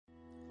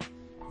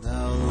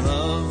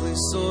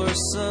only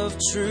source of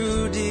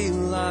true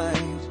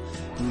delight,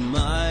 whom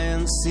I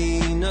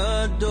unseen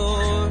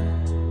adore.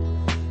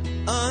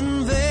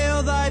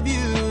 Unveil thy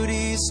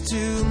beauties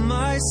to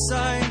my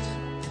sight,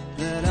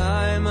 that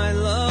I might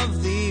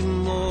love thee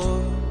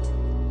more.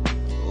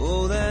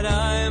 Oh, that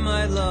I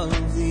might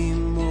love thee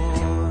more.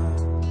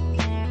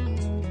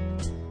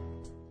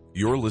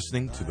 You're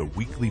listening to the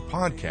weekly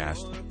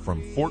podcast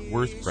from Fort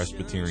Worth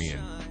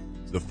Presbyterian.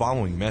 The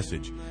following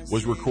message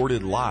was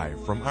recorded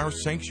live from our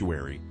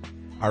sanctuary.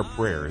 Our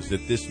prayer is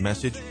that this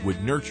message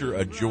would nurture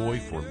a joy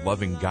for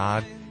loving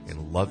God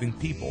and loving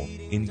people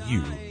in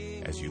you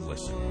as you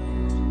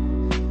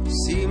listen.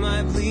 See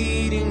my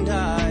bleeding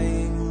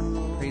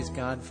dying. Praise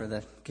God for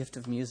the gift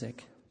of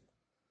music.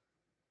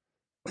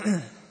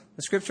 The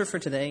scripture for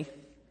today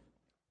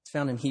is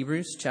found in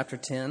Hebrews chapter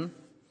 10.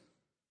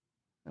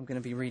 I'm going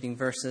to be reading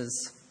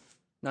verses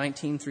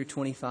 19 through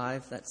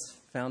 25. That's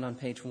found on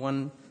page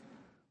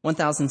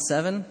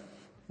 1007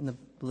 in the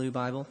Blue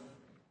Bible.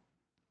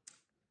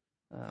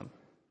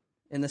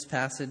 In this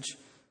passage,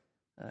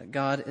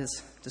 God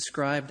is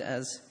described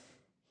as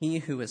He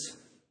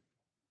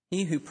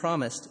who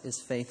promised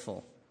is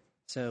faithful.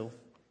 So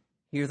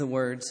hear the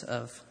words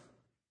of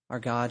our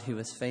God who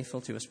is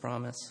faithful to His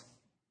promise.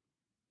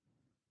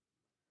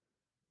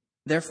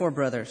 Therefore,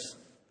 brothers,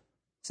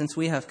 since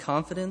we have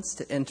confidence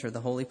to enter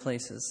the holy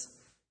places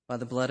by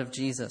the blood of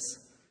Jesus,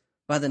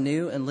 by the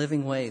new and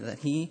living way that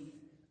He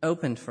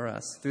opened for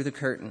us through the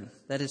curtain,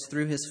 that is,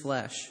 through His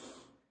flesh,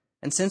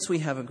 and since we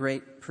have a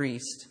great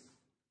priest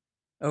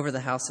over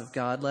the house of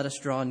God, let us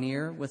draw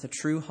near with a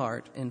true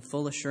heart in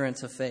full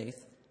assurance of faith,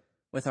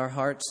 with our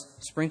hearts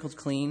sprinkled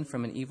clean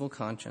from an evil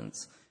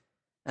conscience,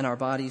 and our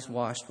bodies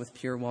washed with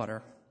pure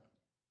water.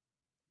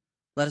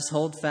 Let us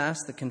hold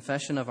fast the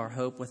confession of our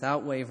hope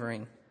without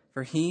wavering,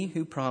 for He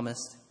who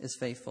promised is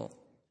faithful.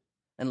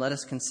 And let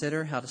us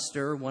consider how to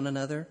stir one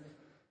another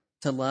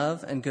to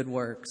love and good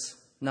works,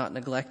 not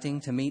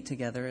neglecting to meet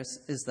together as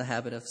is the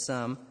habit of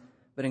some,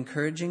 but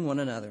encouraging one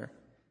another,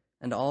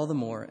 and all the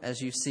more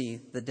as you see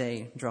the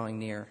day drawing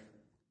near.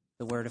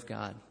 The Word of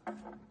God.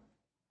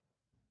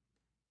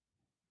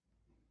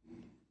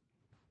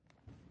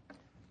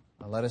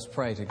 Let us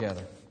pray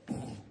together.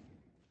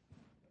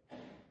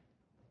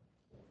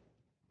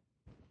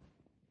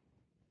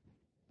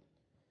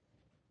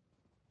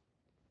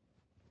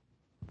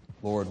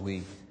 Lord,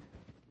 we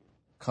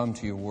come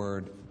to your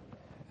word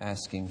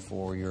asking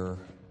for your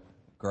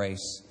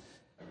grace,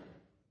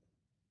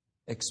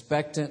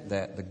 expectant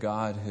that the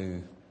God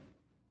who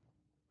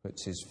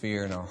puts His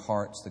fear in our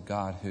hearts, the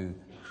God who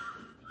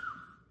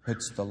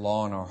puts the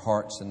law in our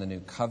hearts in the new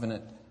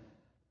covenant,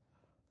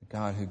 the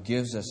God who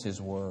gives us His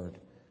word,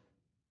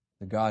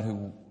 the God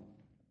who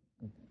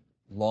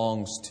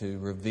longs to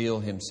reveal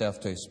Himself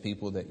to His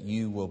people, that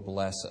you will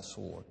bless us,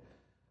 Lord,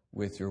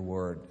 with your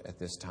word at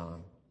this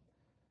time.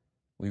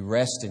 We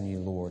rest in you,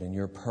 Lord, in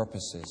your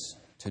purposes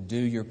to do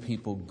your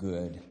people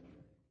good.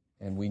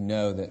 And we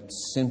know that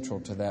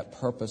central to that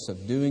purpose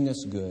of doing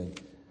us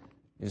good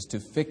is to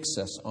fix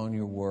us on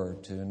your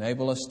word, to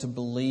enable us to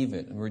believe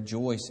it and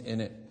rejoice in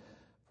it,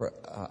 for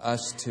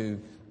us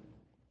to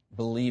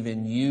believe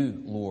in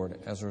you, Lord,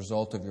 as a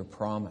result of your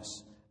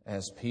promise.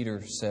 As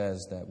Peter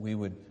says, that we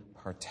would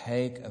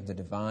partake of the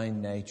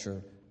divine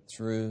nature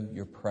through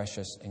your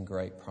precious and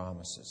great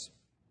promises.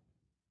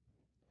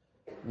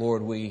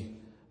 Lord, we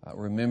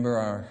remember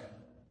our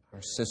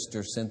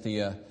sister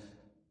Cynthia,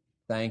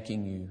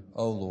 thanking you,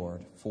 oh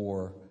Lord,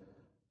 for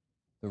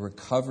the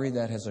recovery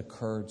that has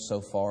occurred so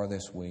far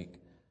this week,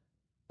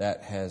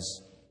 that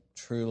has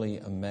truly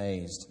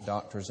amazed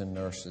doctors and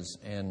nurses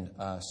and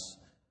us.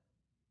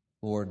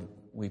 Lord,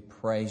 we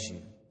praise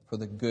you for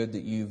the good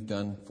that you've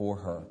done for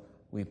her.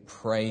 We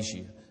praise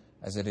you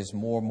as it is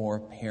more and more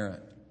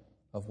apparent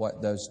of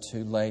what those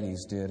two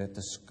ladies did at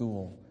the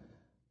school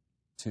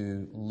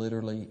to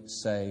literally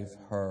save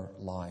her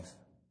life.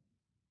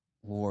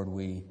 Lord,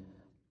 we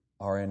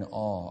are in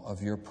awe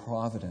of your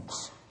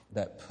providence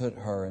that put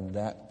her in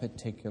that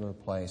particular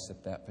place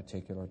at that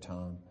particular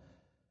time.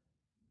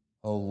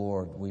 Oh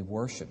Lord, we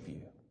worship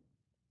you.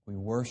 We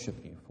worship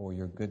you for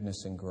your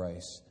goodness and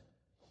grace.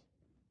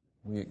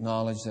 We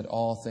acknowledge that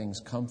all things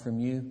come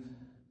from you.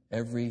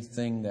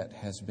 Everything that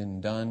has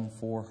been done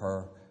for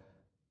her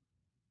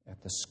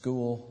at the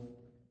school,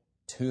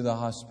 to the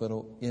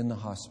hospital, in the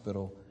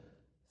hospital,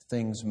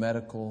 things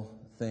medical,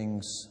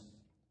 things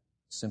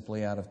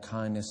simply out of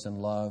kindness and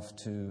love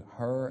to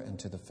her and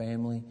to the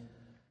family,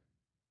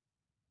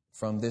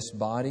 from this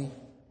body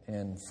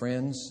and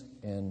friends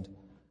and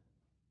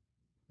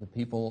the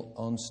people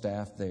on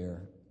staff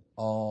there,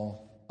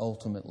 all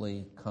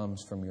ultimately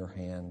comes from your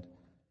hand.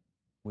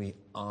 We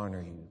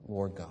honor you,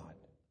 Lord God.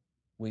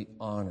 We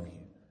honor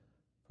you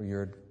for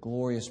your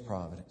glorious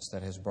providence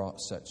that has brought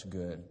such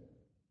good.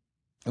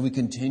 And we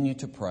continue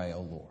to pray,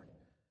 O Lord,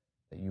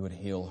 that you would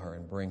heal her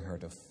and bring her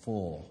to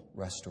full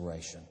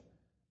restoration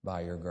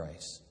by your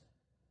grace.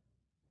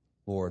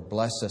 Lord,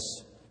 bless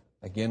us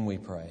again, we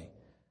pray,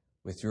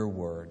 with your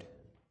word.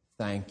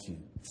 Thank you.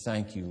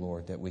 Thank you,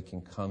 Lord, that we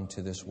can come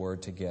to this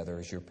word together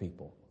as your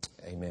people.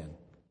 Amen.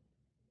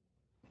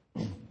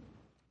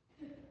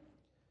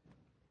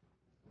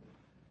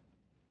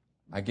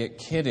 I get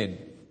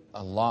kidded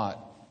a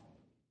lot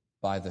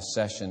by the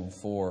session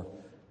for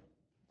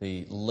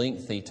the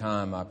lengthy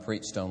time I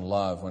preached on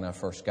love when I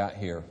first got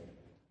here.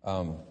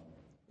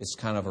 It's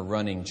kind of a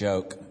running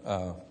joke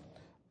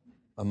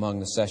among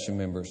the session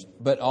members,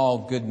 but all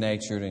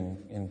good-natured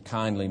and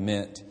kindly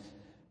meant.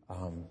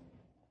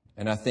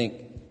 And I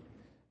think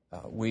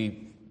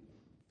we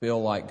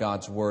feel like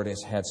God's Word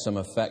has had some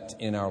effect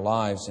in our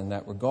lives in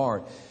that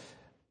regard.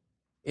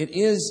 It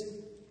is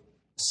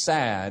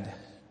sad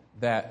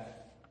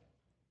that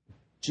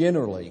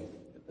generally,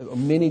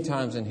 many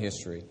times in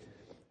history,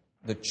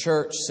 the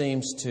church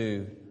seems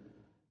to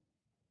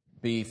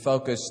be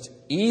focused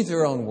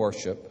either on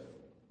worship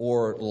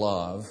or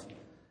love,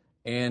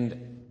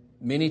 and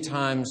many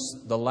times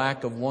the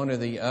lack of one or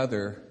the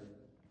other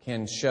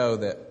can show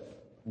that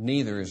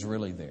neither is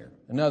really there.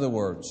 In other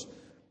words,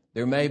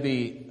 there may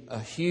be a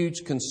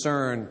huge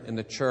concern in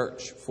the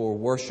church for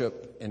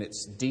worship and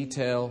its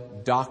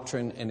detail,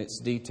 doctrine and its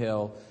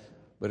detail,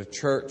 but a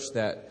church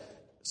that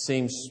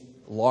seems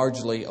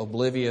largely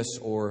oblivious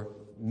or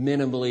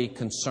minimally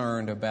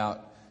concerned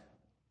about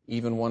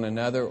even one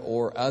another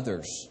or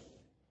others.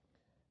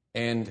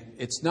 And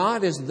it's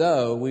not as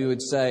though we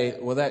would say,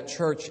 well, that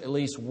church at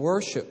least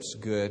worships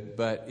good,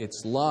 but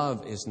its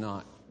love is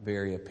not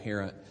very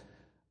apparent.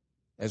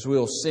 As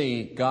we'll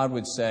see, God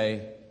would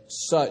say,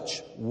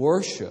 such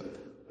worship,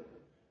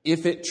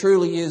 if it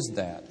truly is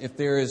that, if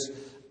there is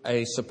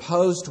a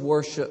supposed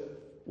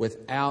worship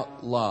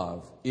without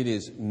love, it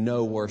is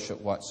no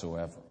worship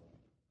whatsoever.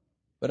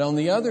 But on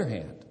the other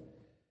hand,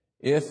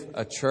 if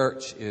a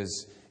church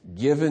is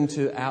given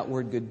to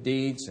outward good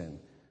deeds and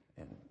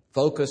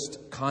focused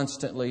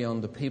constantly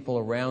on the people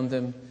around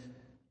them,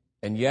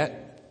 and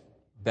yet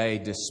they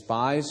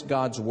despise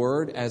God's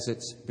Word as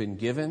it's been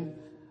given,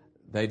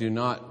 they do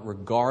not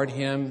regard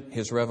Him,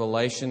 His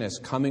revelation, as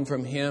coming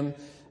from Him,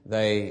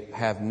 they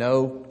have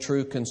no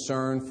true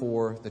concern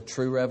for the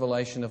true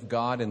revelation of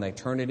God, and they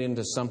turn it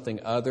into something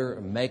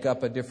other, make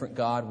up a different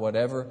God,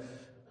 whatever,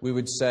 we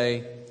would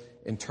say,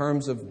 in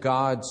terms of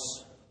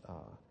God's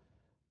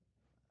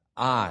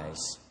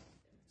eyes,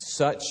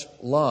 such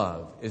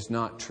love is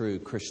not true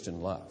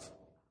Christian love,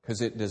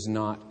 because it does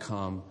not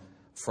come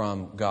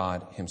from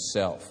God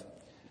Himself.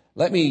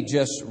 Let me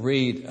just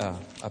read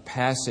a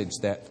passage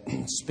that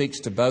speaks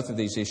to both of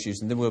these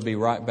issues, and then we'll be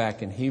right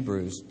back in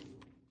Hebrews.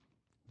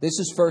 This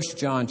is 1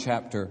 John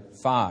chapter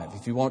 5.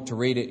 If you want to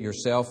read it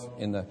yourself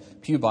in the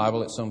Pew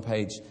Bible, it's on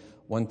page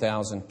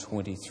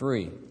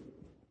 1023.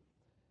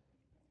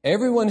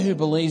 Everyone who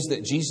believes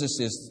that Jesus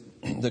is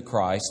the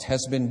Christ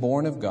has been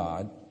born of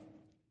God.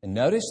 And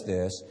notice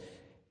this,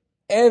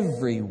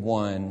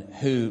 everyone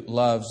who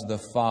loves the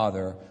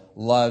Father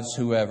loves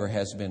whoever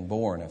has been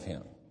born of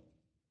Him.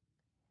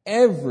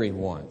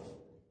 Everyone.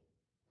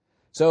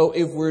 So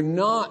if we're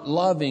not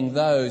loving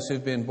those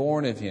who've been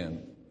born of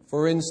Him,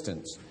 for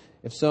instance,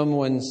 if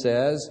someone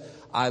says,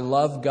 I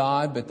love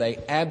God, but they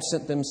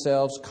absent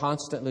themselves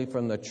constantly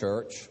from the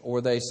church,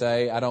 or they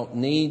say, I don't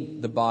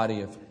need the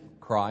body of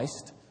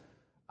Christ,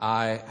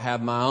 I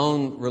have my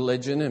own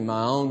religion and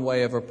my own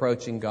way of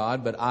approaching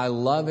God, but I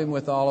love Him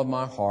with all of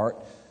my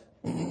heart,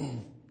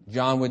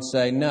 John would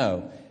say,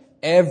 no,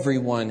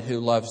 everyone who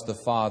loves the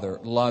Father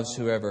loves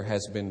whoever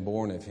has been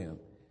born of Him.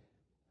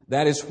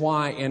 That is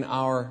why in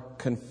our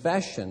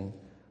confession,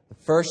 the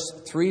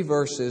first 3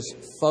 verses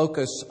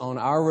focus on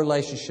our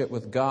relationship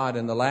with God,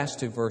 and the last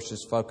 2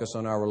 verses focus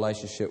on our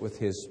relationship with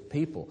His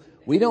people.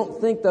 We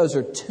don't think those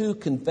are 2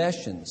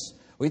 confessions.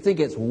 We think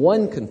it's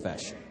one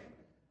confession.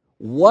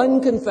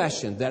 One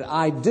confession that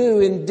I do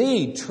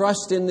indeed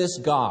trust in this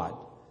God.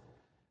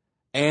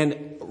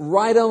 And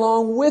right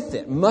along with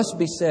it must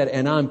be said,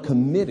 and I'm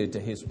committed to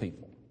His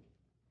people.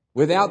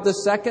 Without the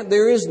second,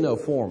 there is no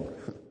former.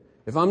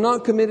 If I'm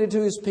not committed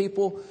to His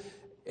people,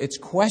 it's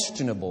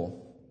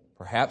questionable.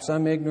 Perhaps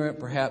I'm ignorant,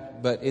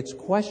 but it's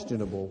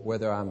questionable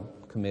whether I'm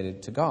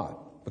committed to God.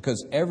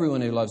 Because everyone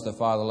who loves the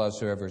Father loves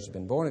whoever has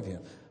been born of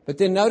Him. But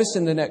then notice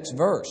in the next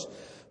verse,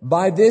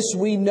 by this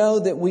we know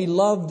that we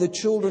love the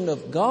children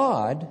of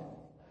God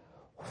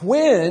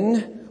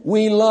when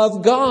we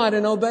love God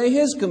and obey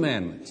His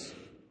commandments.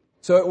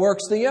 So it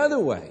works the other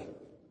way.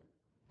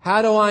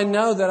 How do I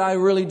know that I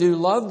really do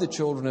love the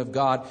children of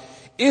God?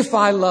 If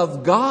I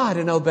love God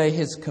and obey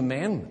His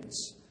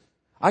commandments.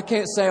 I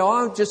can't say,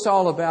 I'm just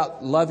all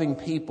about loving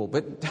people,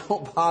 but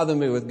don't bother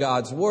me with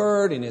God's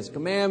Word and His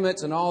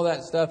commandments and all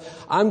that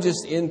stuff. I'm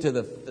just into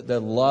the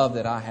love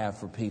that I have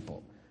for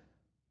people.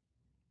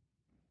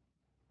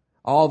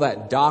 All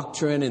that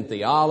doctrine and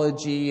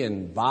theology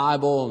and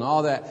Bible and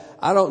all that,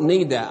 I don't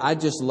need that. I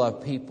just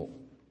love people.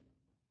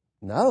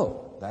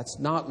 No, that's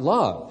not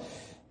love.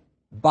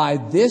 By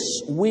this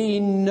we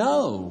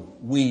know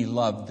we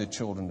love the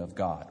children of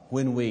God,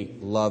 when we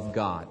love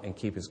God and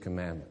keep His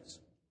commandments.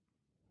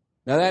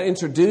 Now that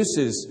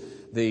introduces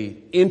the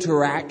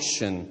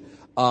interaction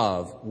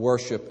of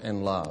worship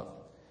and love.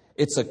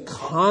 It's a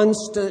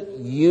constant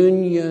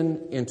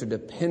union,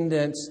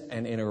 interdependence,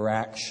 and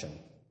interaction,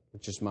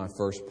 which is my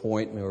first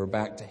point, and we're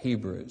back to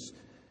Hebrews.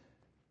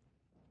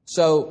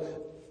 So,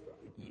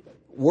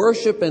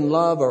 worship and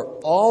love are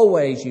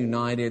always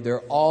united.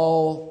 They're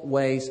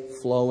always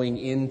flowing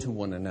into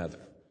one another.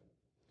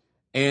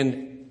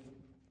 And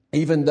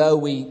even though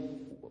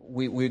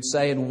we'd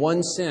say in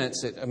one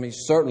sense,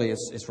 certainly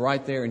it's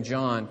right there in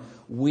John,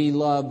 we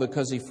love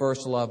because He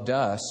first loved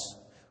us.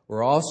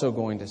 We're also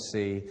going to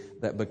see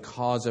that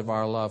because of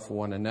our love for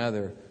one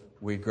another,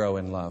 we grow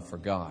in love for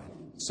God.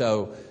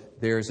 So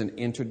there's an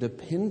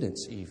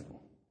interdependence even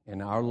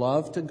in our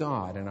love to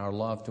God and our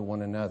love to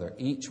one another.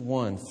 Each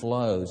one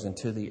flows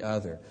into the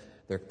other.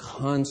 They're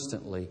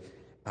constantly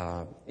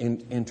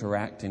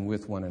interacting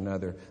with one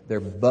another. They're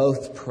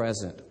both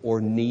present or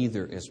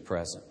neither is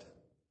present.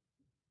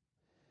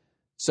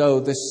 So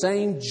the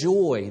same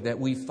joy that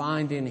we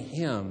find in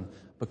Him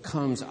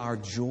becomes our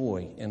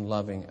joy in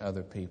loving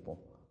other people.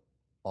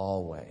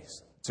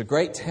 Always. It's a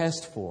great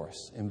test for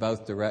us in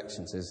both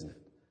directions, isn't it?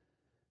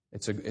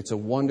 It's a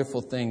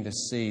wonderful thing to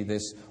see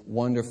this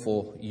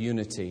wonderful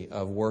unity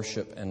of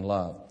worship and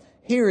love.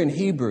 Here in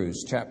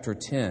Hebrews chapter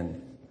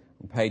 10,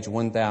 on page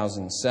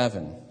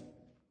 1007,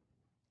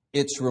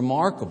 it's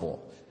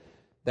remarkable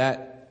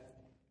that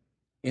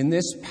in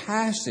this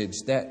passage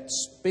that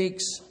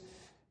speaks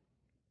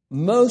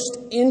most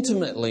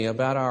intimately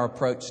about our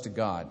approach to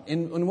God,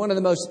 in one of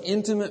the most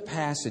intimate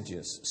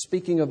passages,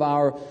 speaking of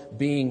our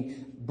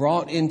being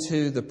brought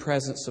into the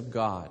presence of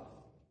God.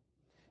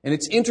 And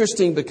it's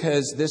interesting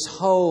because this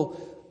whole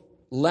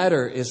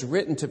letter is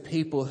written to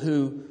people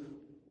who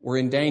were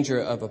in danger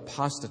of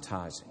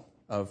apostatizing,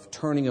 of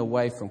turning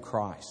away from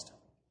Christ.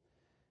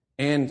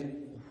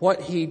 And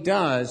what he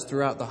does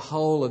throughout the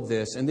whole of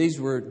this, and these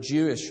were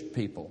Jewish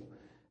people,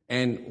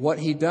 and what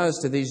he does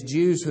to these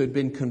Jews who had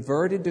been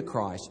converted to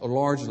Christ, or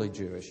largely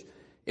Jewish,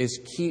 is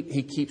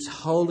he keeps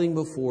holding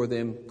before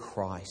them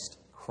Christ,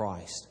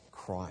 Christ,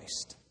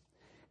 Christ.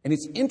 And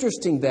it's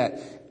interesting that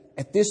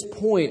at this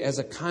point, as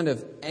a kind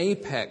of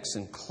apex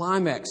and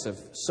climax of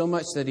so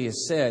much that he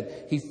has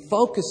said, he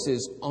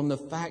focuses on the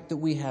fact that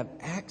we have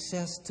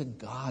access to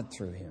God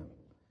through Him.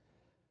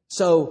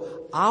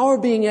 So our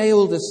being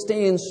able to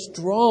stand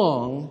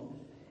strong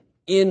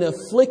in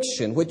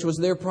affliction, which was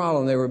their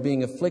problem, they were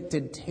being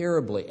afflicted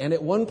terribly, and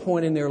at one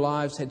point in their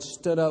lives had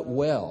stood up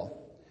well,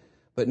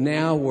 but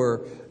now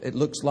it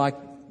looks like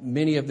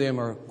many of them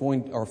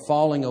are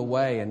falling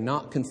away and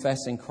not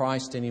confessing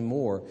Christ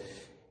anymore.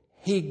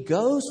 He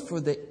goes for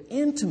the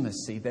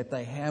intimacy that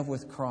they have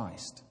with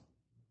Christ.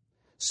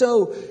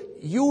 So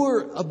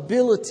your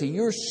ability,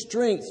 your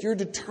strength, your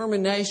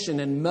determination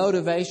and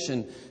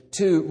motivation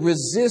to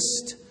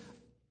resist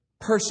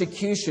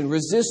persecution,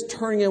 resist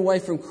turning away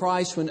from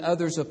Christ when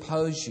others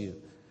oppose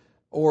you,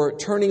 or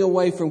turning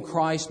away from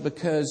Christ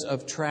because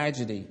of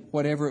tragedy,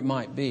 whatever it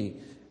might be,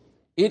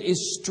 it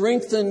is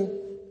strengthened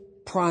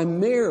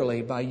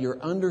primarily by your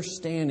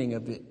understanding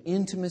of the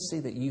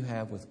intimacy that you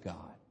have with God.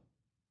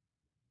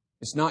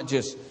 It's not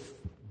just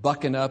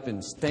bucking up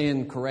and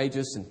staying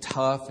courageous and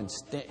tough and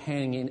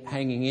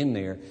hanging in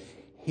there.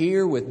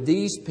 Here with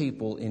these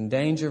people in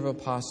danger of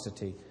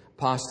apostasy,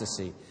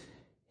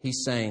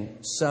 he's saying,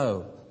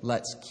 so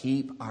let's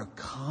keep our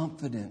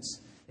confidence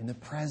in the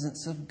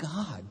presence of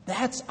God.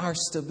 That's our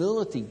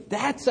stability.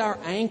 That's our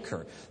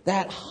anchor.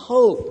 That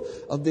hope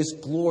of this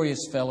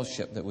glorious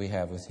fellowship that we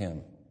have with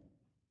Him.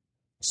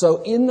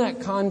 So in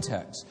that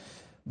context,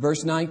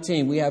 verse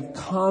 19, we have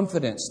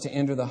confidence to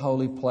enter the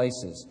holy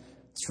places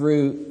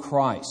through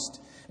Christ.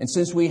 And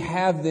since we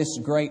have this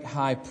great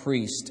high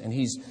priest, and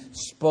he's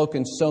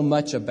spoken so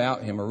much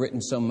about him, or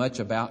written so much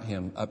about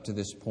him up to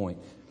this point,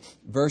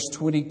 verse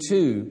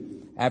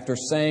 22, after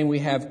saying we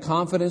have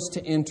confidence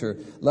to enter,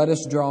 let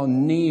us draw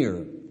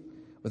near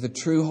with a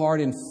true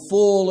heart and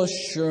full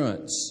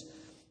assurance.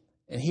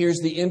 And here's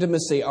the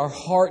intimacy. Our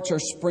hearts are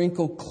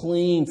sprinkled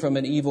clean from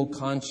an evil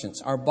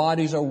conscience. Our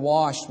bodies are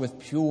washed with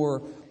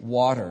pure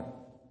water.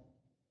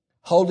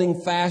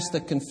 Holding fast the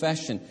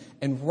confession.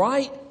 And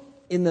right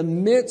in the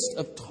midst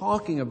of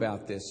talking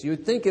about this, you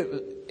would think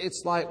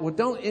it's like, well,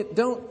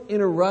 don't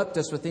interrupt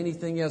us with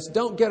anything else.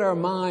 Don't get our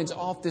minds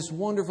off this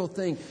wonderful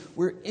thing.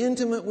 We're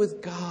intimate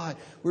with God.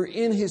 We're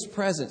in His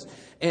presence.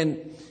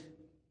 And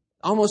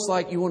almost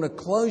like you want to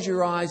close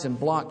your eyes and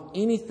block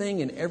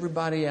anything and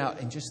everybody out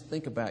and just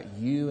think about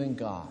you and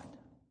God.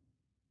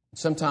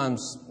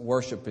 Sometimes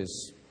worship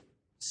is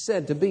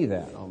said to be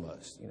that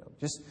almost.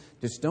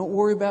 Just don't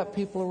worry about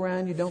people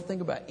around you. Don't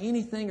think about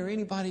anything or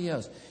anybody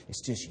else.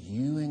 It's just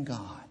you and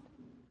God.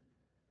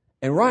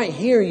 And right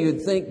here,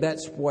 you'd think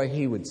that's where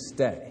He would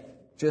stay.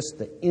 Just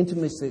the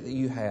intimacy that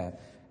you have.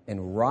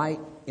 And right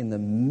in the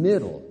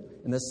middle,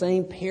 in the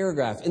same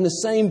paragraph, in the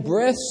same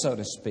breath, so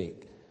to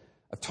speak,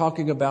 of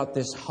talking about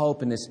this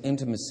hope and this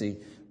intimacy,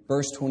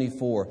 verse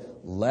 24,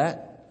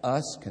 let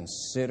us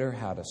consider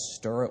how to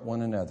stir up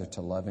one another to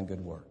love and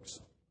good works.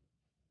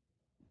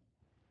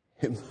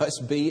 It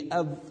must be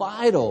a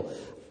vital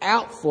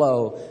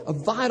outflow, a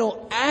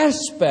vital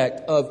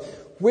aspect of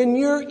When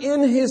you're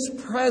in His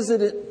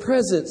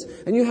presence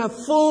and you have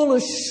full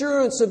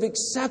assurance of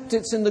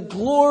acceptance and the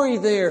glory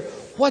there,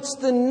 what's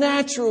the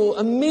natural,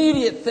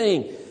 immediate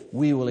thing?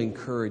 We will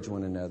encourage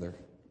one another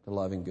to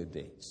love and good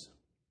deeds.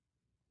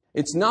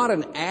 It's not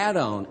an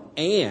add-on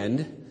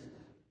and,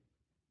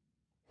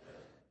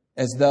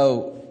 as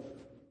though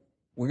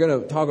we're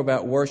going to talk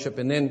about worship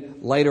and then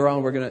later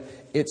on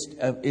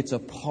it's a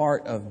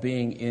part of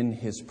being in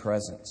His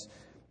presence.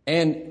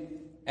 And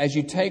as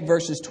you take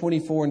verses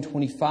 24 and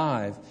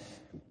 25,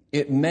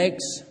 it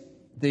makes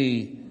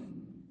the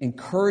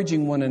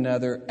encouraging one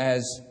another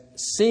as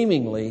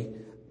seemingly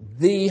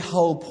the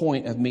whole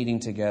point of meeting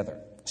together.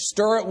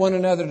 Stir at one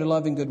another to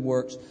love and good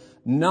works,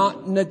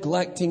 not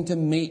neglecting to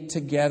meet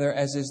together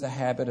as is the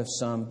habit of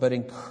some, but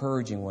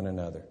encouraging one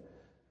another.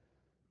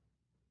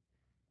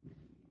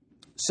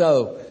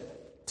 So,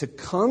 to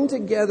come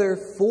together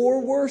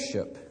for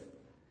worship,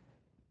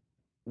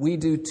 we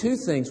do two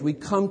things. We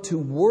come to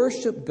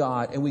worship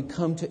God and we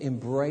come to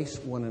embrace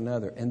one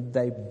another. And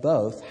they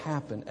both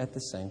happen at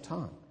the same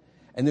time.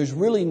 And there's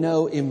really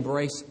no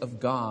embrace of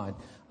God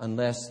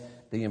unless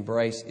the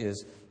embrace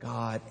is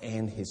God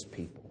and His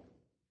people.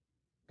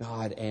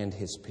 God and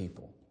His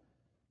people.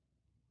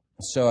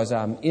 So as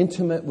I'm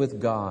intimate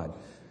with God,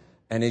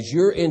 and as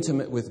you're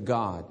intimate with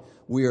God,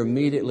 we are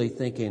immediately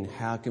thinking,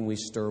 how can we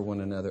stir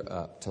one another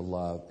up to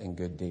love and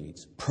good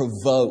deeds?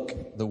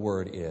 Provoke, the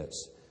word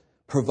is.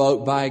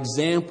 Provoke by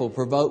example,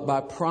 provoke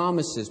by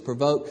promises,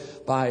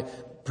 provoke by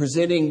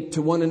presenting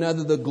to one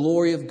another the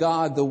glory of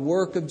God, the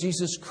work of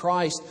Jesus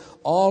Christ,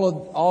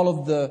 all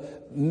of the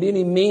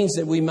many means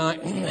that we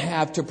might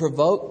have to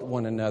provoke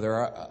one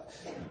another.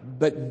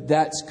 But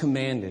that's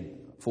commanded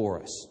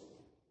for us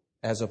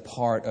as a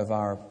part of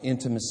our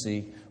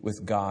intimacy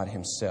with God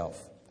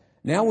Himself.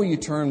 Now will you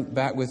turn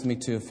back with me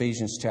to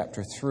Ephesians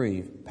chapter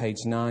 3,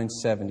 page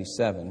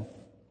 977.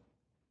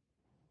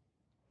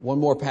 One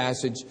more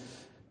passage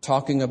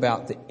talking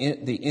about the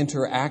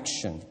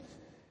interaction,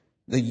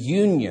 the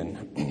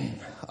union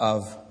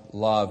of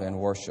love and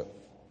worship.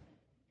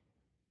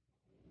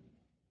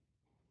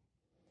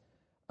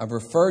 I've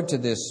referred to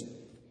this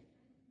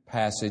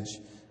passage,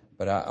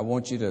 but I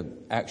want you to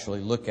actually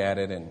look at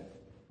it. And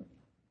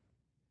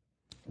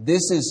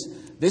this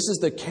is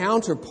the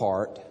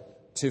counterpart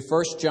to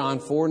 1 John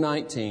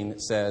 4:19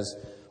 that says,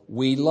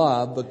 "We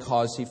love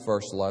because He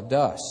first loved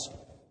us."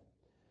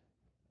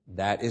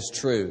 That is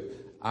true.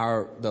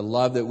 The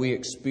love that we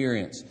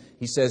experience.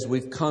 He says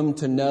we've come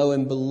to know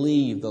and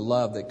believe the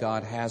love that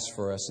God has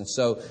for us. And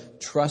so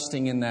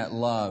trusting in that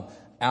love,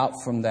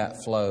 out from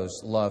that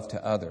flows love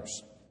to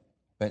others.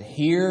 But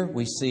here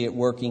we see it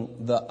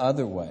working the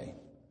other way.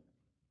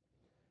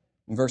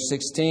 In verse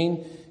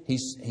 16,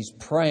 he's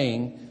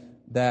praying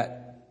that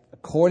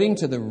according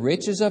to the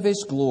riches of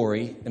His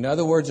glory, in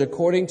other words,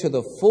 according to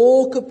the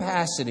full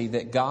capacity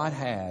that God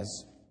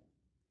has,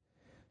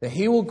 that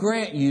He will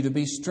grant you to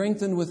be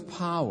strengthened with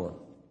power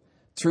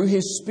through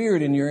His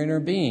Spirit in your inner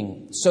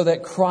being, so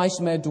that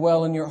Christ may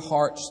dwell in your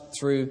hearts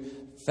through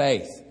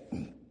faith.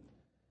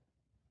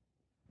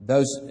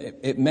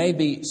 It may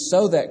be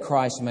so that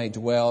Christ may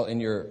dwell in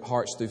your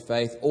hearts through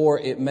faith, or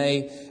it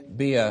may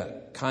be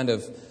a kind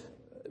of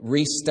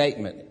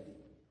restatement.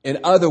 In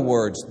other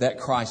words, that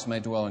Christ may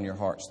dwell in your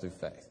hearts through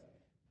faith.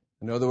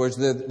 In other words,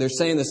 they're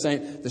saying the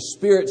same. The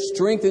Spirit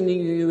strengthening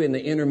you in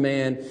the inner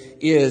man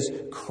is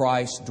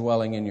Christ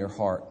dwelling in your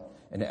heart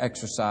and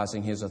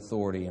exercising His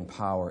authority and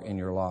power in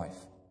your life.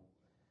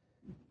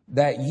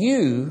 That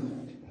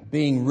you,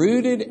 being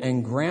rooted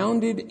and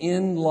grounded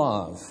in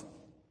love,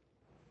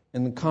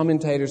 and the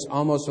commentators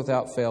almost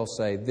without fail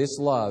say, this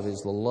love is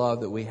the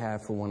love that we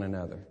have for one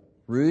another.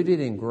 Rooted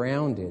and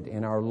grounded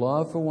in our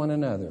love for one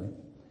another,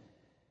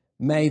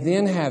 may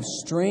then have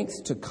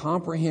strength to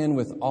comprehend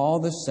with all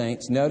the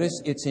saints.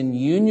 Notice it's in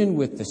union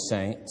with the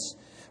saints.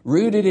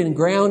 Rooted and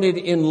grounded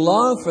in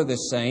love for the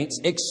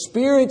saints,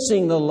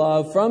 experiencing the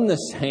love from the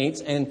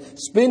saints and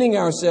spending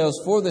ourselves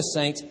for the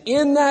saints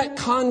in that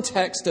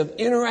context of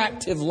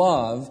interactive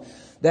love,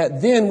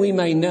 that then we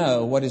may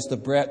know what is the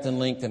breadth and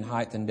length and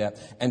height and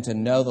depth, and to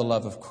know the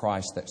love of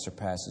Christ that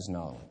surpasses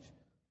knowledge,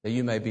 that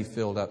you may be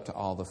filled up to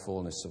all the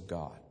fullness of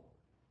God.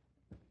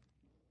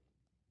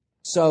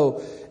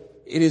 So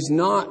it is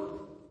not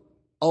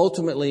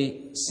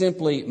ultimately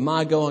simply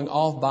my going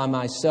off by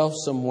myself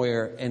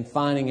somewhere and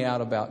finding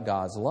out about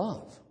God's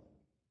love.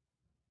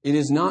 It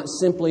is not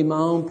simply my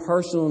own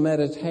personal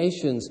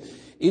meditations.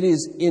 It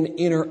is in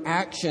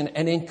interaction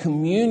and in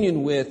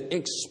communion with,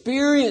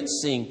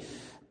 experiencing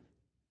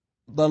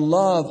the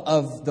love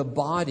of the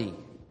body,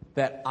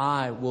 that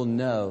I will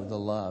know the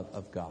love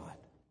of God.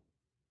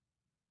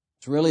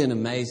 It's really an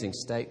amazing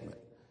statement.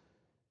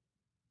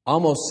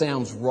 Almost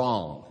sounds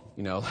wrong.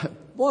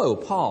 Whoa,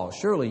 Paul,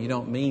 surely you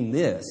don't mean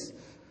this.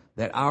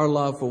 That our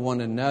love for one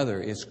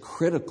another is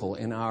critical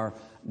in our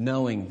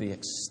knowing the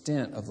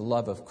extent of the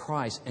love of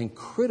Christ, and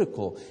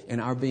critical in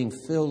our being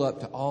filled up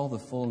to all the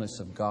fullness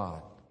of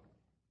God.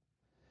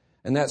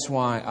 And that's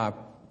why I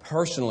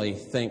personally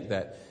think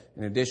that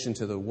in addition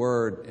to the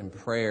Word and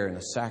prayer and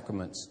the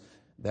sacraments,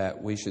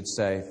 that we should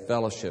say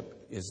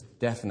fellowship is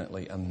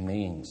definitely a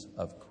means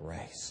of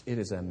grace. It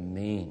is a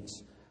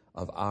means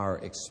of our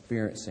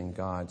experiencing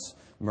God's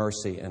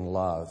mercy and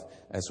love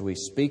as we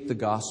speak the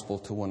gospel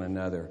to one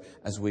another,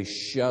 as we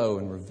show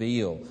and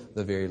reveal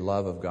the very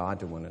love of God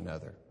to one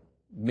another.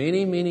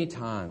 Many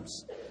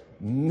times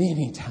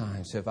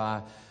have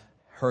I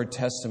heard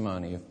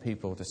testimony of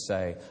people to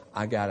say,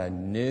 I got a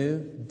new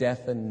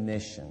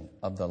definition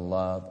of the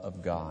love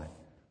of God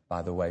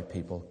by the way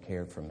people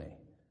cared for me.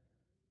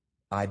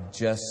 I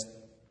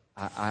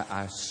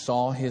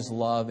saw His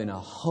love in a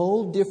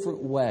whole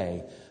different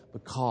way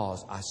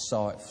because I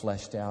saw it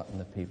fleshed out in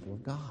the people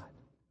of God.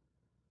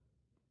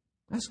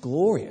 That's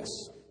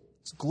glorious.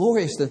 It's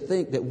glorious to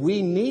think that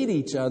we need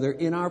each other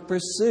in our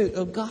pursuit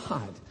of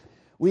God.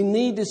 We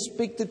need to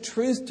speak the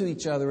truth to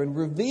each other and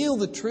reveal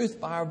the truth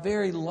by our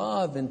very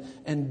love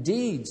and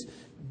deeds,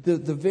 the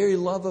very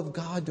love of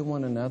God to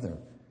one another.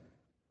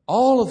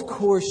 All, of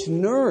course,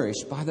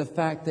 nourished by the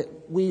fact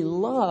that we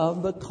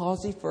love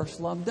because He first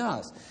loved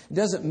us. It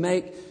doesn't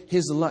make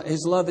His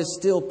love is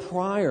still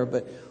prior,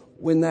 but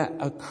when that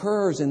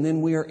occurs and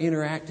then we are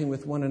interacting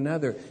with one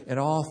another, it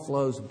all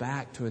flows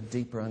back to a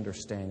deeper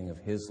understanding of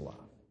His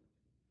love.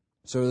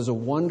 So there's a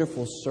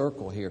wonderful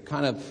circle here,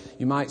 kind of,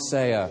 you might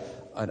say, a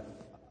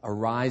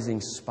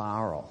rising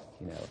spiral,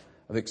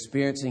 of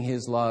experiencing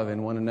His love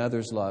and one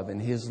another's love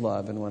and His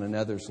love and one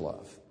another's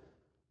love.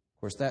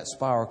 Of course, that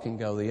spiral can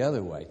go the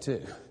other way,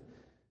 too,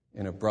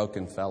 in a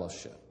broken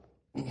fellowship.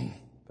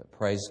 But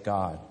praise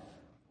God,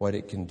 what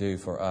it can do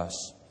for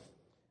us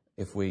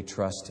if we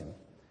trust Him.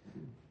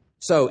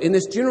 So, in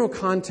this general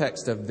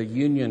context of the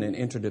union and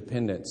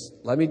interdependence,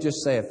 let me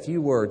just say a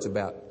few words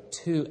about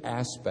two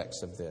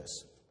aspects of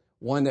this.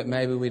 One that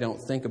maybe we don't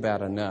think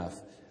about enough.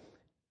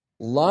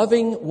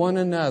 Loving one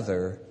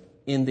another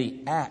in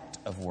the act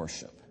of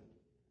worship.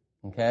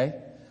 Okay?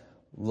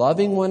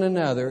 Loving one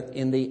another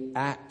in the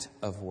act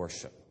of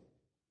worship.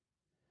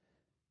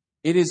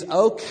 It is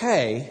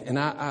okay, and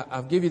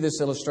I'll give you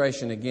this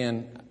illustration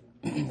again.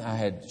 I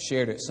had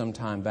shared it some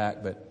time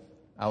back, but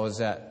I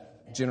was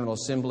at General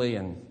Assembly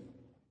and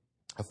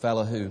a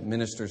fellow who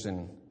ministers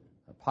in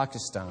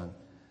Pakistan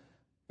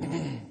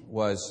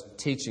was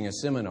teaching a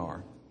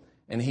seminar.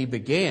 And he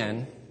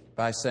began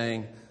by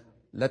saying,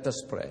 "Let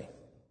us pray."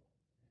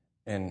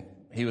 And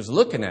he was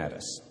looking at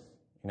us.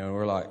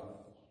 We're like,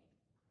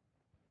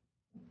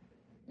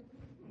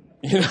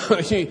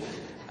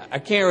 I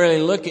can't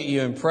really look at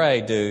you and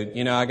pray, dude.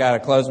 I got to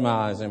close my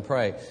eyes and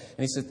pray. And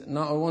he said,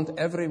 "No, I want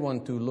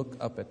everyone to look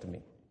up at me.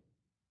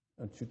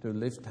 I want you to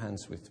lift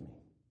hands with me.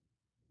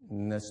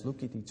 And let's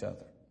look at each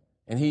other."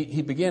 And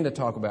he began to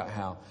talk about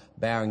how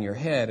bowing your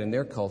head in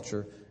their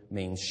culture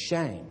means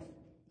shame.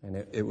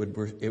 And it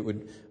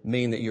would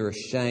mean that you're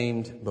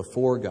ashamed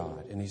before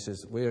God. And he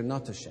says, we are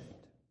not ashamed.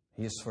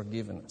 He has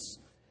forgiven us.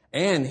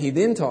 And he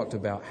then talked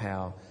about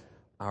how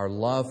our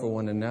love for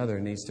one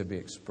another needs to be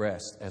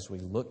expressed as we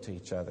look to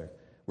each other.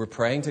 We're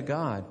praying to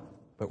God,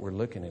 but we're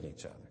looking at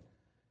each other.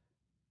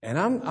 And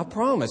I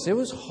promise, it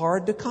was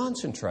hard to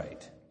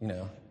concentrate.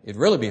 It'd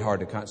really be hard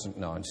to concentrate.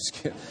 No, I'm just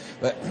kidding.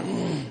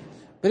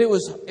 But it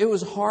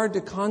was hard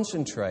to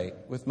concentrate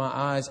with my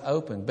eyes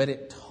open. But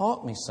it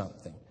taught me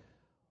something.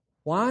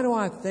 Why do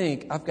I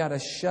think I've got to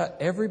shut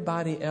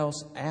everybody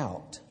else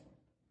out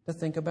to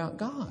think about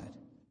God?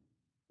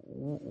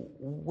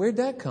 Where'd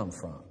that come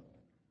from?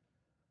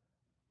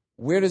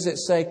 Where does it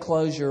say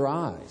close your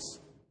eyes?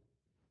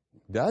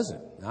 Does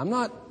it? I'm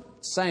not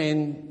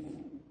saying,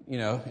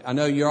 I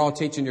know you're all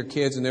teaching your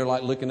kids and they're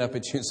like looking up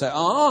at you and say,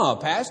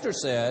 pastor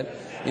said,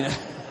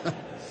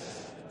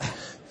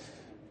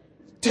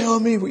 Tell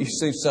me, you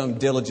see some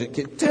diligent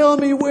kid, tell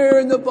me where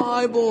in the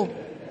Bible.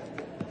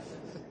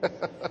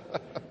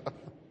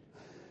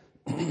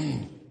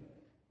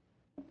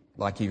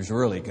 Like he was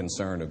really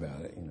concerned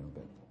about it,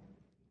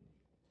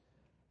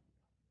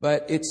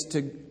 But it's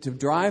to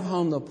drive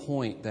home the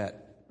point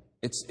that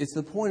it's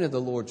the point of the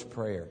Lord's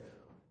Prayer.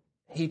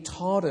 He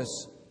taught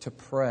us to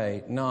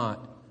pray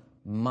not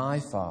my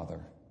Father,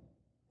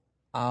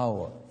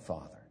 our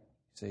Father.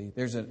 See,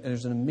 there's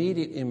an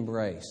immediate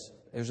embrace.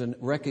 There's a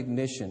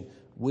recognition.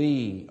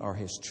 We are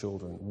His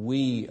children.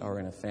 We are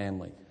in a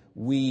family.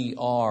 We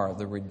are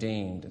the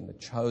redeemed and the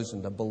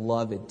chosen, the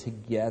beloved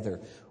together.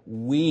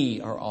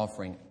 We are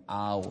offering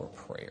our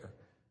prayer.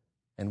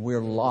 And we're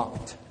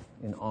locked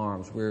in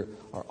arms.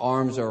 Our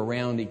arms are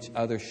around each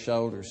other's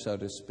shoulders, so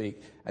to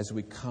speak, as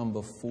we come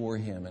before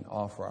Him and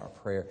offer our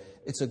prayer.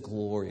 It's a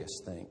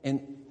glorious thing.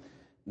 And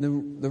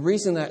the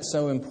reason that's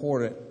so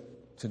important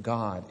to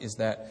God is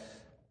that,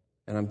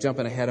 and I'm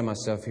jumping ahead of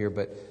myself here,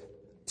 but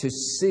to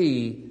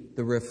see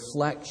the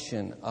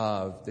reflection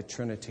of the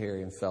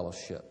Trinitarian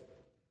fellowship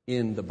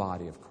in the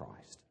body of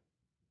Christ.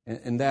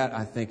 And that,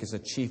 I think, is a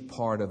chief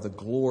part of the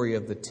glory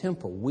of the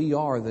temple. We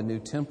are the new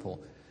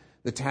temple.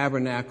 The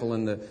tabernacle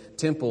and the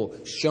temple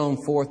shone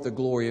forth the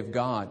glory of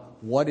God.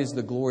 What is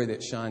the glory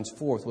that shines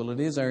forth? Well, it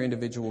is our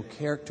individual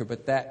character,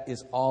 but that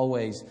is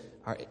always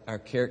our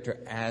character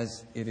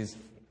as it is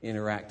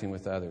interacting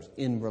with others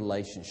in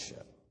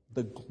relationship.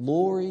 The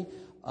glory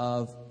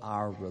of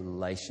our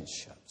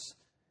relationships.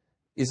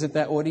 Isn't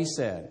that what he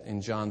said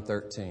in John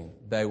 13?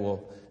 They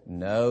will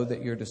know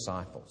that you're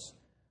disciples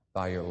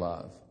by your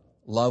love.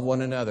 Love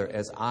one another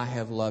as I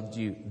have loved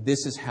you.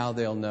 This is how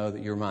they'll know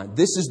that you're mine.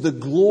 This is the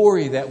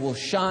glory that will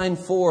shine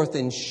forth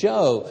and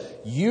show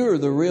you're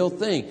the real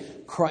thing.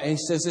 Christ, he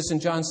says this in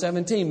John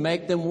 17,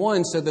 make them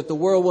one so that the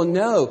world will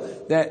know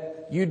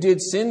that you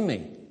did send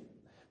me.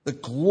 The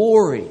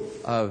glory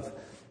of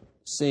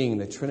seeing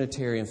the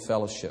Trinitarian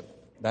fellowship.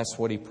 That's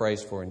what he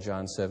prays for in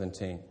John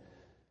 17.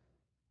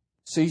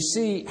 So you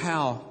see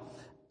how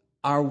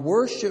our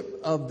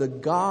worship of the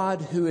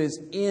God who is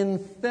in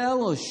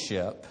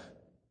fellowship,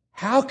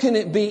 how can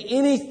it be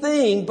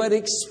anything but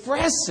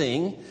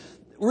expressing,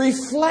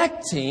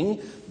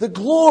 reflecting the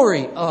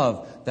glory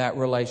of that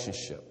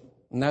relationship?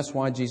 And that's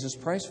why Jesus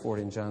prays for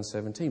it in John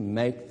 17.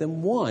 Make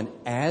them one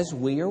as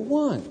we are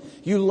one.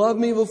 You loved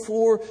me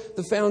before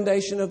the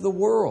foundation of the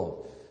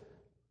world.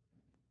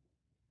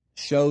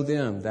 Show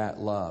them that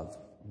love.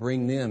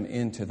 Bring them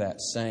into that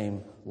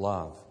same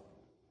love.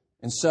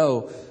 And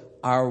so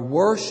our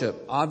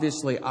worship,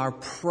 obviously our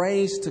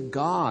praise to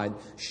God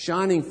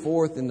shining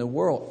forth in the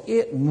world,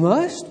 it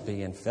must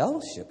be in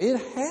fellowship. It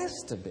has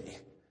to be.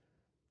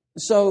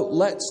 So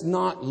let's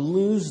not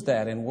lose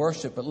that in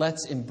worship, but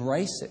let's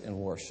embrace it in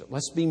worship.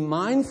 Let's be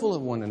mindful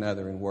of one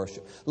another in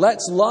worship.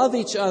 Let's love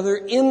each other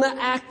in the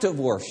act of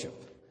worship.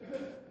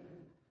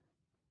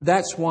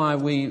 That's why it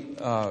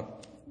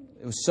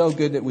was so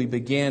good that we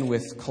began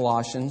with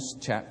Colossians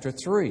chapter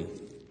 3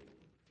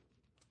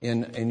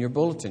 in your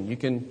bulletin. You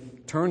can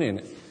turn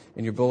in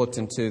your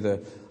bulletin to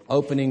the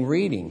opening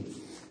reading.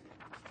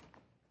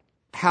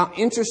 How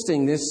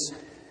interesting this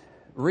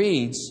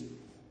reads.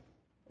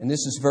 And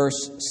this is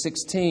verse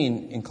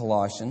 16 in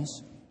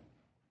Colossians.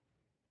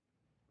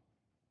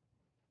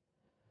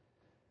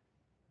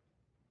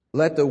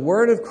 Let the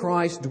word of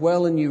Christ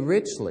dwell in you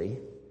richly,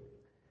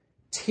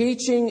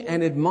 teaching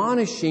and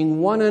admonishing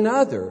one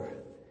another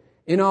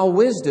in all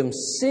wisdom,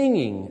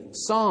 singing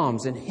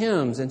psalms and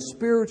hymns and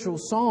spiritual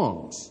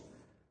songs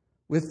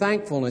with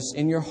thankfulness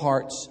in your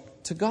hearts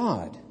to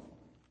God.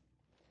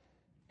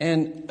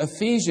 And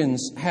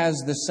Ephesians has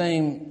the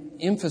same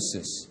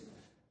emphasis.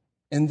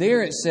 And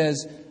there it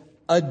says,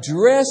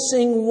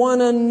 addressing one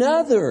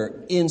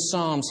another in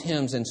psalms,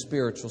 hymns, and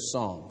spiritual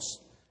songs,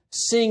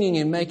 singing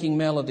and making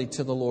melody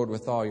to the Lord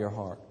with all your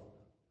heart.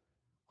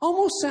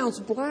 Almost sounds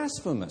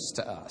blasphemous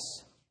to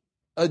us.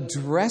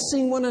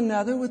 Addressing one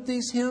another with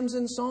these hymns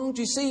and songs.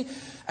 You see,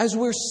 as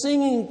we're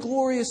singing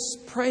glorious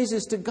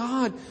praises to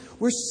God,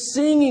 we're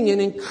singing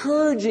and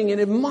encouraging and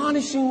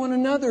admonishing one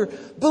another.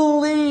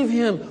 Believe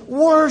Him,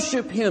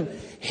 worship Him.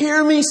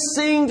 Hear me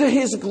sing to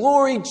His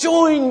glory.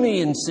 Join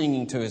me in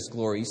singing to His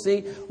glory. You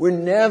see, we're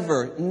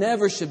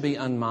never should be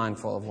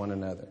unmindful of one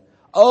another.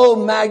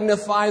 Oh,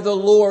 magnify the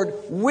Lord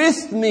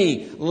with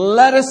me.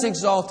 Let us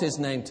exalt His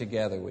name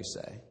together, we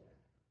say.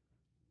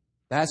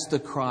 That's the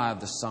cry of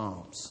the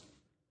Psalms.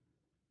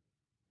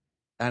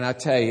 And I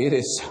tell you, it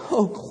is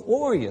so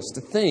glorious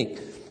to think.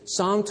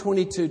 Psalm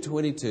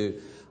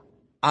 22:22.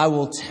 I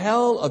will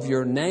tell of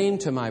your name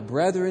to my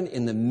brethren.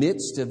 In the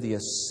midst of the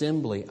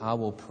assembly, I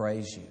will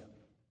praise you.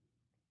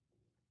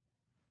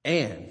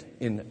 And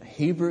in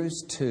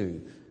Hebrews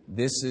 2,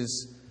 this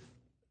is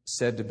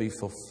said to be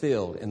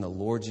fulfilled in the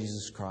Lord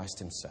Jesus Christ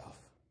Himself.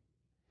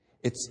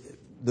 It's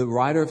the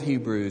writer of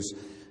Hebrews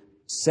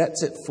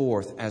sets it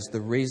forth as the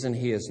reason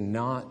he is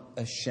not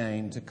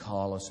ashamed to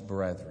call us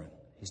brethren.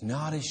 He's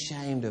not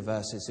ashamed of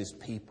us as His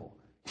people.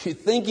 You'd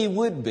think He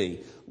would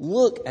be.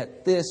 Look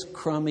at this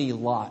crummy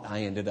lot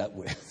I ended up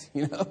with.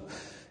 You know,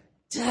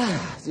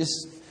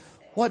 just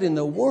what in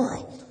the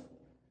world?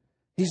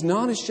 He's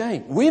not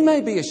ashamed. We may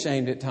be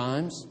ashamed at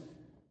times.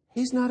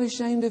 He's not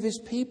ashamed of His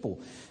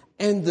people.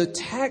 And the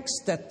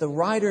text that the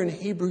writer in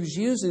Hebrews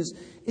uses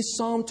is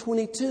Psalm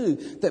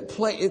 22.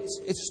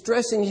 It's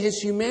stressing His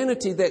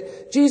humanity,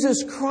 that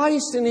Jesus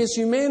Christ in His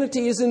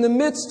humanity is in the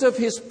midst of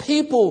His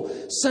people,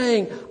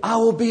 saying, I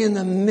will be in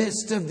the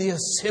midst of the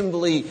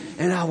assembly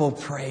and I will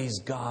praise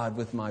God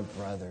with my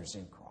brothers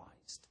in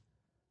Christ.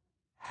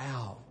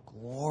 How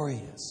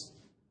glorious.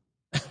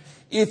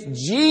 If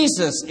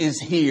Jesus is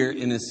here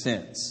in a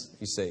sense,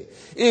 you see,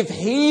 if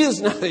He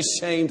is not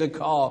ashamed to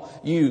call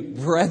you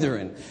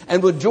brethren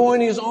and will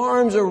join His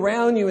arms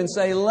around you and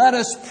say, let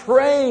us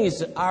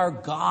praise our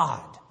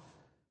God.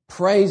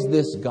 Praise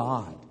this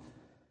God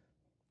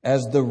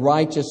as the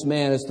righteous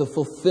man, as the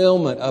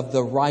fulfillment of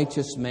the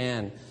righteous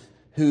man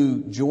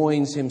who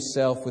joins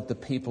himself with the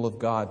people of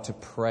God to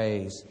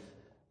praise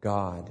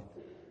God.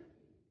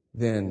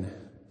 Then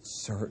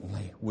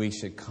certainly we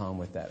should come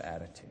with that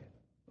attitude.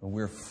 And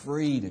we're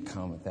free to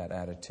come with that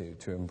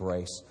attitude, to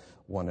embrace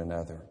one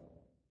another.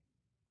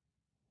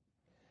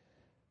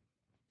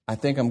 I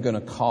think I'm going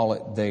to call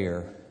it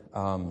there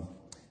and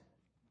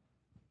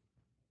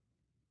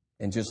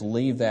just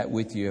leave that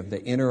with you of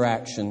the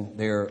interaction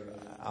there.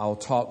 I'll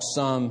talk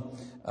some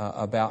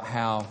about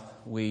how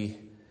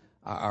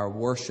our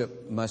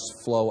worship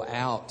must flow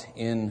out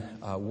in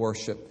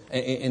worship,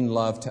 in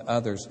love to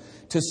others,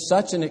 to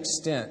such an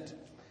extent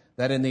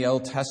That in the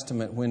Old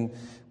Testament, when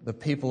the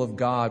people of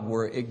God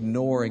were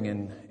ignoring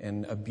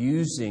and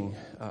abusing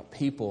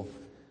people,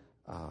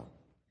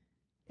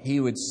 He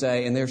would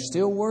say, and they're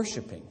still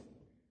worshiping.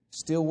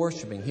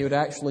 He would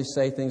actually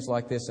say things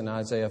like this in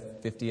Isaiah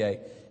 58.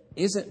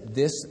 Isn't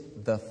this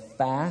the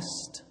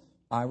fast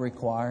I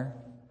require?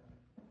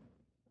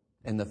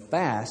 And the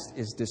fast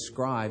is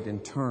described in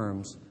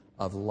terms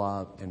of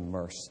love and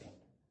mercy.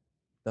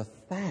 The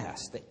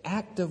fast, the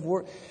act of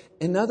work.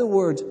 In other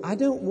words, I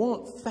don't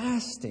want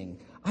fasting.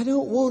 I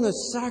don't want a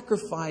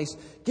sacrifice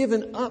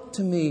given up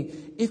to me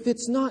if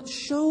it's not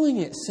showing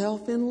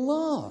itself in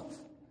love.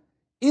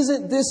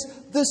 Isn't this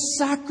the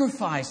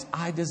sacrifice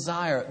I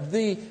desire?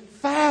 The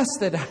fast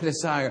that I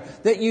desire,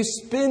 that you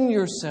spend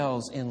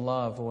yourselves in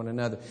love for one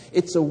another.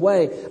 It's a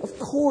way. Of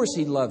course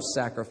He loves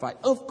sacrifice.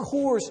 Of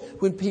course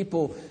when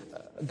people,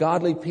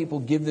 godly people,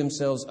 give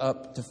themselves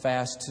up to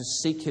fast to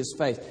seek His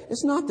face.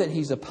 It's not that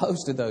He's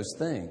opposed to those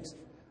things,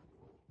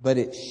 but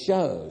it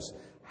shows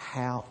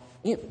how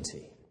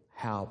empty,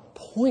 how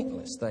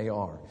pointless they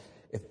are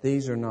if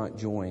these are not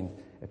joined,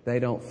 if they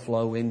don't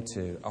flow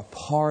into, a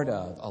part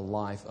of a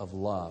life of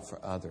love for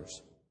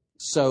others.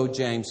 So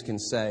James can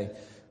say,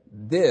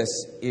 this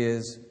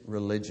is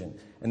religion.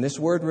 And this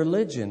word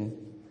religion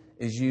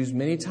is used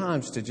many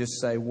times to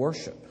just say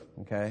worship,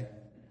 okay?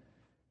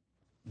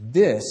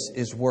 This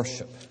is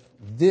worship.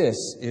 This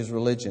is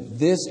religion.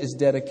 This is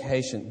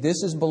dedication.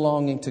 This is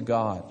belonging to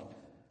God.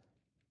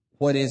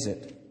 What is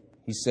it?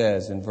 He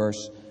says in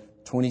verse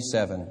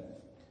 27,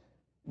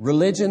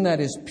 religion that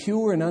is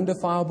pure and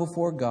undefiled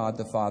before God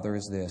the Father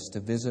is this, to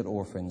visit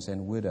orphans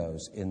and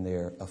widows in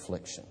their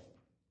affliction.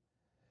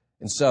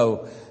 And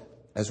so,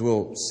 as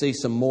we'll see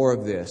some more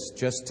of this,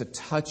 just to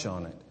touch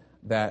on it,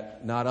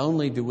 that not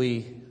only do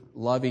we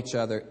love each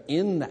other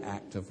in the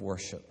act of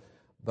worship,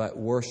 but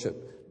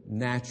worship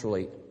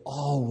naturally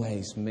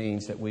always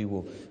means that we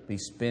will be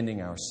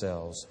spending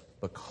ourselves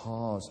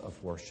because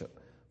of worship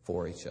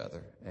for each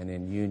other and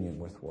in union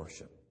with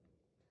worship.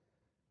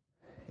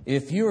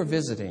 If you are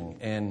visiting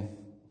and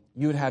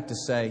you would have to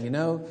say,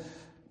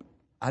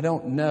 I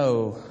don't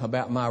know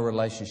about my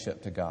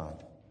relationship to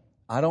God.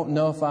 I don't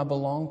know if I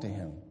belong to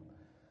Him.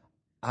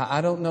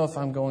 I don't know if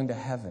I'm going to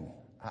heaven.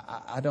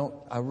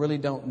 I really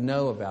don't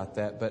know about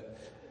that. But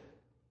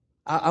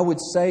I would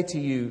say to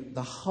you,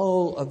 the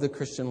whole of the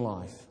Christian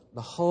life,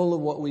 the whole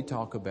of what we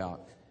talk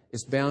about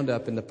is bound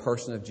up in the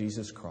person of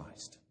Jesus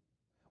Christ.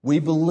 We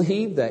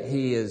believe that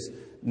He is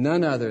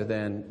none other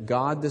than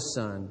God the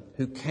Son,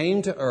 who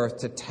came to earth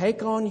to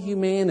take on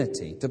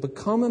humanity, to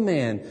become a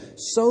man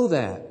so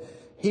that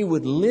He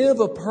would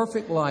live a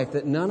perfect life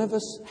that none of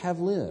us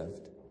have lived.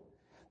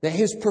 That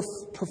His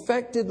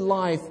perfected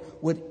life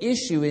would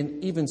issue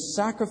in even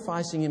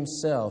sacrificing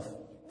Himself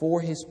for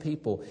His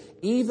people,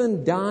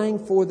 even dying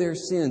for their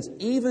sins,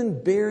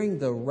 even bearing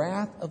the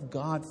wrath of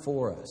God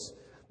for us.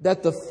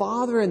 That the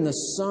Father and the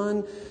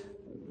Son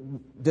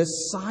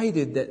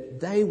decided that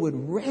they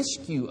would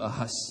rescue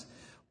us.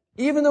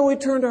 Even though we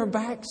turned our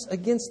backs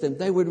against them,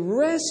 they would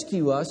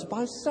rescue us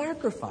by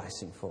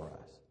sacrificing for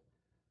us.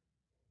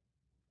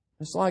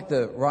 It's like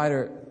the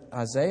writer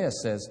Isaiah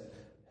says,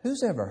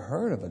 who's ever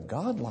heard of a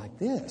God like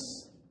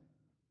this?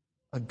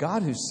 A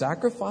God who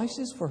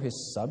sacrifices for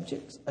His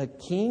subjects? A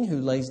king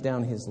who lays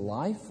down His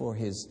life for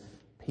His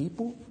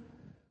people?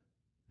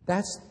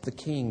 That's the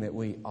king that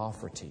we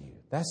offer to you.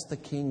 That's the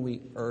king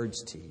we urge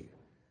to you.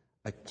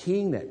 A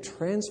king that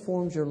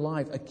transforms your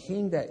life. A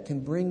king that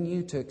can bring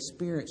you to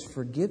experience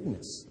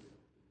forgiveness.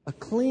 A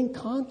clean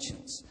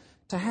conscience.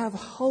 To have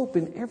hope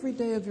in every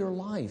day of your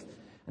life.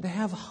 And to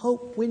have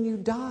hope when you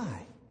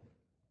die.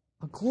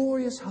 A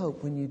glorious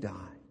hope when you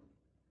die.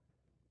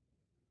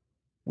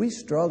 We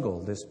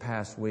struggled this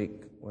past week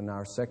when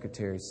our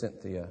secretary,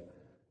 Cynthia,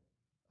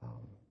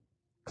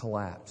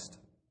 collapsed.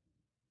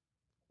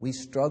 We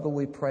struggled.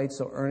 We prayed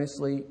so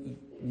earnestly.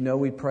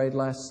 We prayed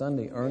last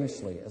Sunday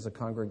earnestly as a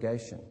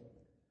congregation.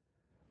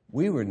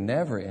 We were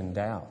never in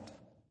doubt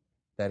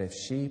that if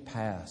she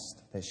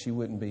passed, that she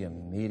wouldn't be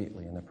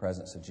immediately in the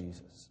presence of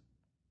Jesus.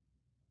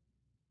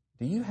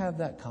 Do you have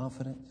that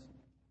confidence?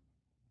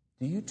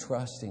 Do you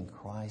trust in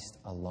Christ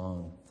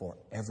alone for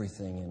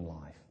everything in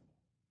life?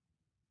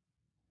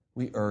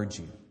 We urge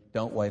you,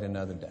 don't wait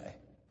another day.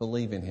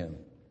 Believe in Him.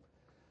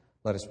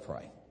 Let us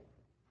pray.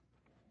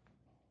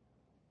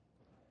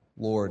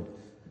 Lord,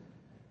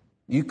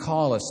 You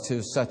call us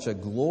to such a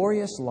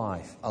glorious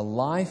life, a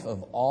life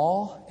of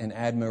awe and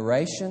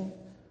admiration,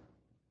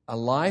 a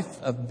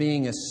life of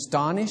being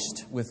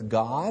astonished with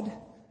God,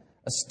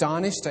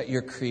 astonished at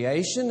Your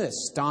creation,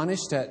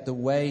 astonished at the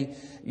way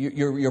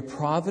your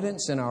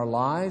providence in our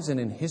lives and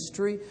in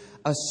history,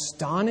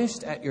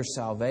 astonished at Your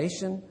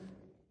salvation,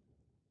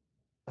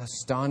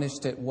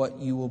 astonished at what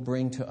You will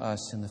bring to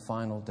us in the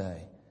final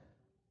day.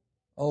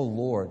 Oh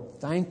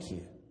Lord, thank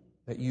You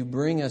that You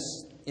bring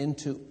us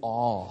into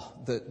awe,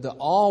 the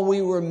awe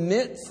we were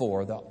meant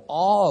for, the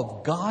awe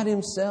of God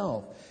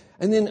Himself.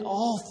 And then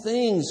all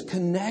things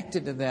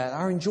connected to that,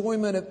 our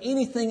enjoyment of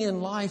anything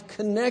in life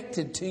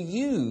connected to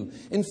You,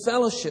 in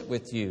fellowship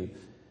with You.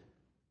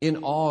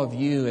 in awe of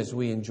you as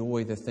we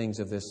enjoy the things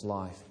of this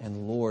life.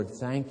 And Lord,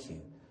 thank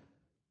you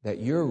that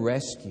your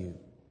rescue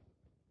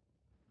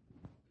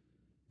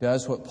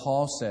does what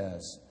Paul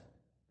says,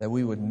 that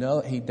we would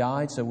know He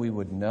died so we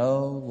would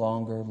no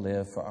longer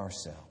live for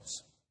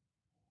ourselves,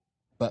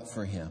 but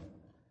for Him.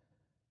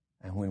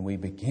 And when we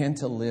begin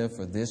to live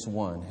for this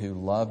one who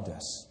loved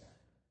us,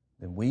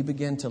 then we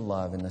begin to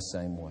love in the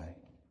same way.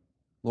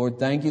 Lord,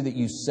 thank you that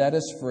you set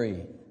us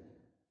free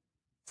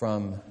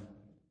from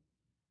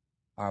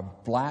our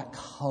black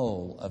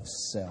hole of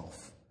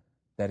self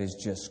that is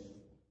just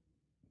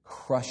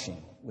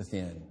crushing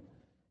within,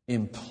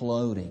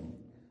 imploding.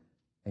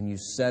 And you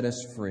set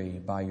us free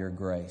by your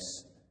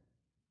grace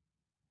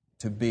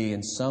to be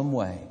in some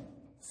way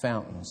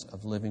fountains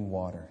of living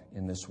water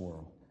in this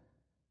world.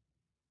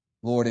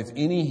 Lord, if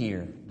any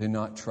here do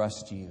not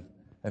trust you,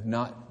 have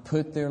not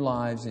put their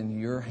lives into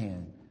your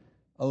hand,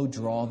 oh,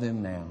 draw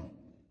them now.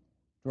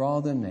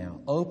 Draw them now.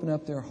 Open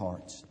up their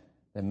hearts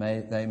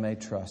that they may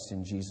trust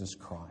in Jesus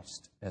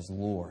Christ as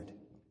Lord,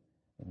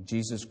 and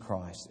Jesus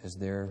Christ as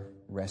their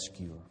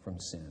rescuer from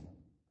sin.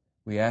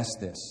 We ask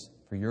this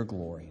for your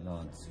glory and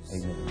honor.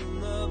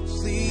 Amen. The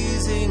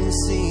pleasing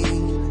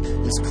scene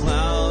is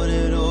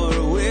clouded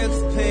or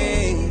with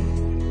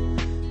pain.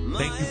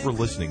 Thank you for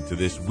listening to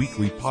this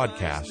weekly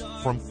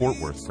podcast from Fort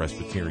Worth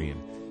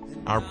Presbyterian.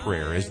 Our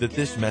prayer is that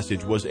this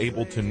message was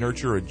able to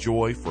nurture a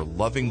joy for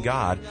loving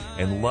God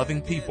and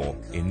loving people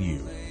in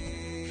you.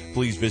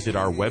 Please visit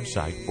our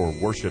website for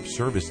worship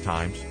service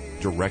times,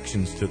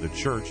 directions to the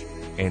church,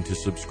 and to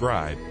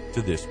subscribe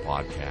to this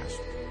podcast.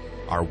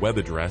 Our web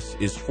address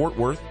is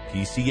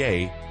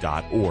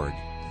fortworthpca.org.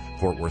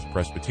 Fort Worth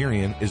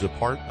Presbyterian is a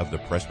part of the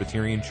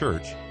Presbyterian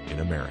Church in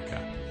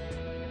America.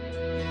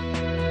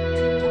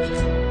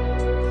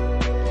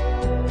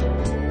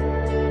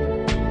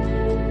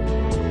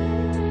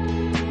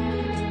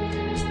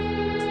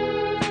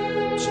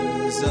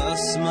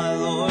 Jesus, my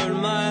Lord,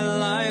 my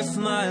life,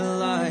 my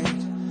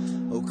light.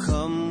 Oh,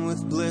 come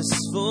with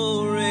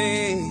blissful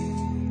ray.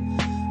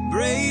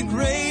 Break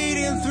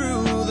radiant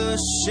through the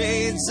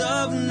shades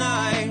of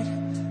night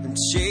and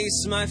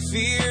chase my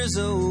fears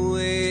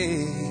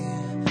away.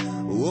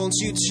 Won't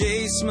you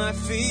chase my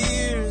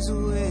fears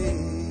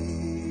away?